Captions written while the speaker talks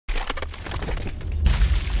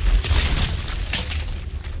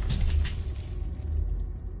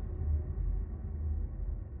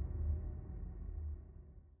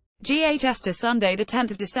GHS Sunday, the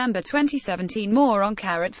 10th of December 2017. More on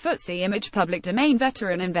FTSE Image Public domain.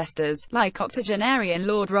 Veteran investors, like octogenarian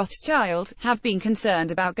Lord Rothschild, have been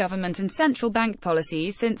concerned about government and central bank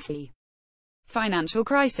policies since the financial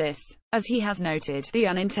crisis. As he has noted, the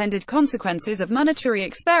unintended consequences of monetary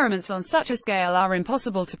experiments on such a scale are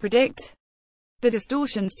impossible to predict. The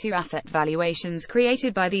distortions to asset valuations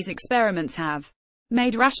created by these experiments have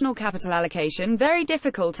made rational capital allocation very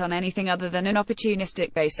difficult on anything other than an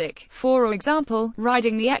opportunistic basis. For example,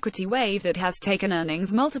 riding the equity wave that has taken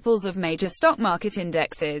earnings multiples of major stock market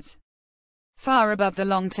indexes far above the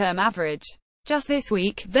long-term average. Just this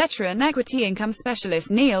week, veteran equity income specialist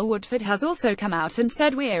Neil Woodford has also come out and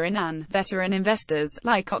said veteran investors,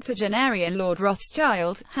 like octogenarian Lord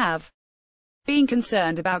Rothschild, have been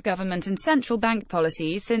concerned about government and central bank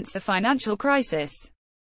policies since the financial crisis.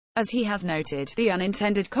 As he has noted, the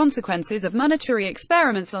unintended consequences of monetary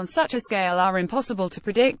experiments on such a scale are impossible to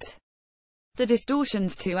predict. The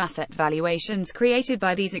distortions to asset valuations created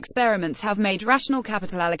by these experiments have made rational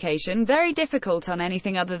capital allocation very difficult on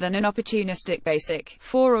anything other than an opportunistic basis.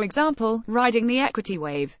 For example, riding the equity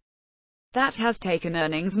wave that has taken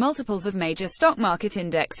earnings multiples of major stock market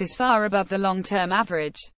indexes far above the long-term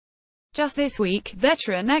average. Just this week,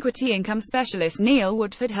 veteran equity income specialist Neil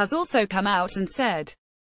Woodford has also come out and said,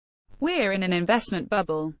 "We're in an investment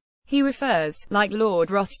bubble." He refers, like Lord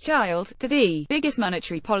Rothschild, to the biggest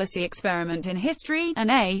monetary policy experiment in history,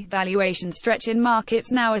 and valuation stretch in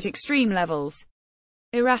markets now at extreme levels.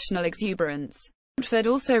 Irrational exuberance. Woodford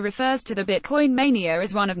also refers to the Bitcoin mania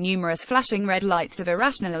as one of numerous flashing red lights of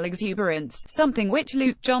irrational exuberance, something which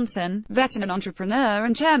Luke Johnson, veteran entrepreneur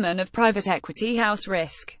and chairman of private equity house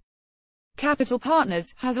Risk Capital Partners,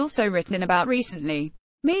 has also written about recently.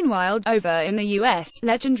 Meanwhile, over in the US,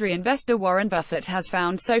 legendary investor Warren Buffett has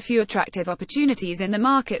found so few attractive opportunities in the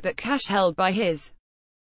market that cash held by his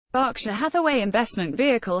Berkshire Hathaway investment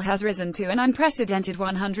vehicle has risen to an unprecedented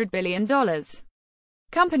 $100 billion.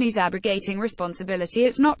 Companies abrogating responsibility.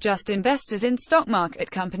 It's not just investors in stock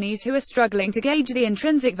market companies who are struggling to gauge the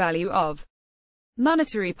intrinsic value of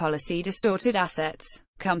monetary policy distorted assets.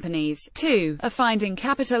 Companies, too, are finding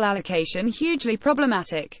capital allocation hugely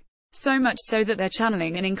problematic. So much so that they're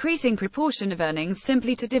channeling an increasing proportion of earnings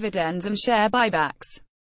simply to dividends and share buybacks.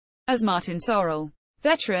 As Martin Sorrell,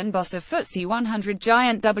 veteran boss of FTSE 100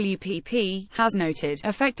 giant WPP, has noted,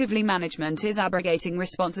 effectively management is abrogating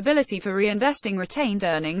responsibility for reinvesting retained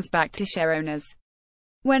earnings back to shareowners.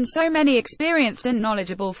 When so many experienced and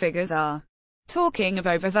knowledgeable figures are talking of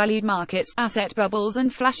overvalued markets, asset bubbles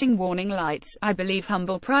and flashing warning lights, I believe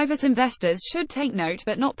humble private investors should take note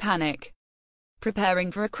but not panic. Preparing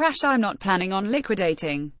for a crash. I'm not planning on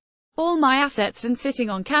liquidating all my assets and sitting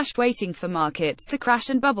on cash waiting for markets to crash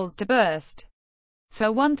and bubbles to burst.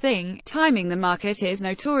 For one thing, timing the market is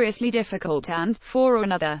notoriously difficult, and, for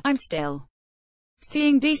another, I'm still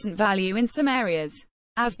seeing decent value in some areas,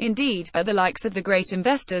 as, indeed, are the likes of the great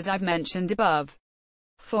investors I've mentioned above.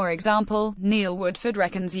 For example, Neil Woodford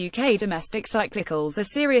reckons UK domestic cyclicals are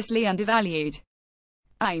seriously undervalued.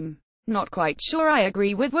 I'm not quite sure I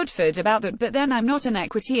agree with Woodford about that, but then I'm not an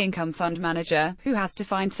equity income fund manager, who has to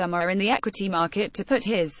find somewhere in the equity market to put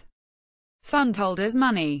his fund holders'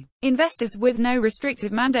 money. Investors with no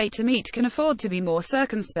restrictive mandate to meet can afford to be more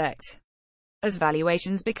circumspect. As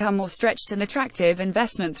valuations become more stretched and attractive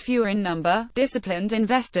investments fewer in number, disciplined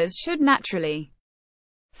investors should naturally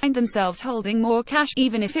find themselves holding more cash,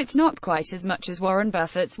 even if it's not quite as much as Warren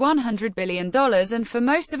Buffett's $100 billion, and for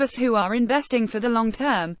most of us who are investing for the long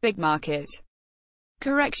term, big market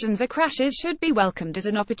corrections or crashes should be welcomed as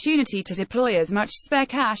an opportunity to deploy as much spare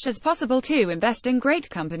cash as possible to invest in great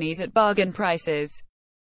companies at bargain prices.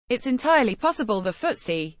 It's entirely possible the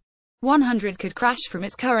FTSE 100 could crash from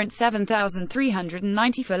its current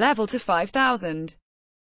 7,394 level to 5,000.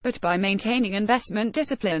 But by maintaining investment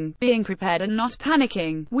discipline, being prepared and not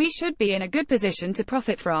panicking, we should be in a good position to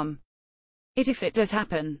profit from it if it does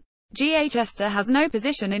happen. GHS has no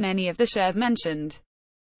position in any of the shares mentioned.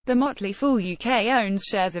 The Motley Fool UK owns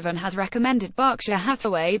shares of and has recommended Berkshire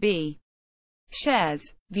Hathaway B shares.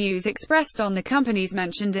 Views expressed on the companies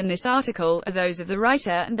mentioned in this article are those of the writer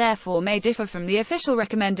and therefore may differ from the official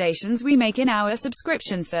recommendations we make in our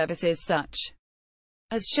subscription services such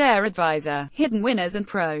as Share Advisor, Hidden Winners and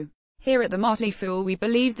Pro. Here at the Motley Fool we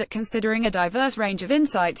believe that considering a diverse range of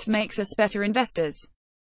insights makes us better investors.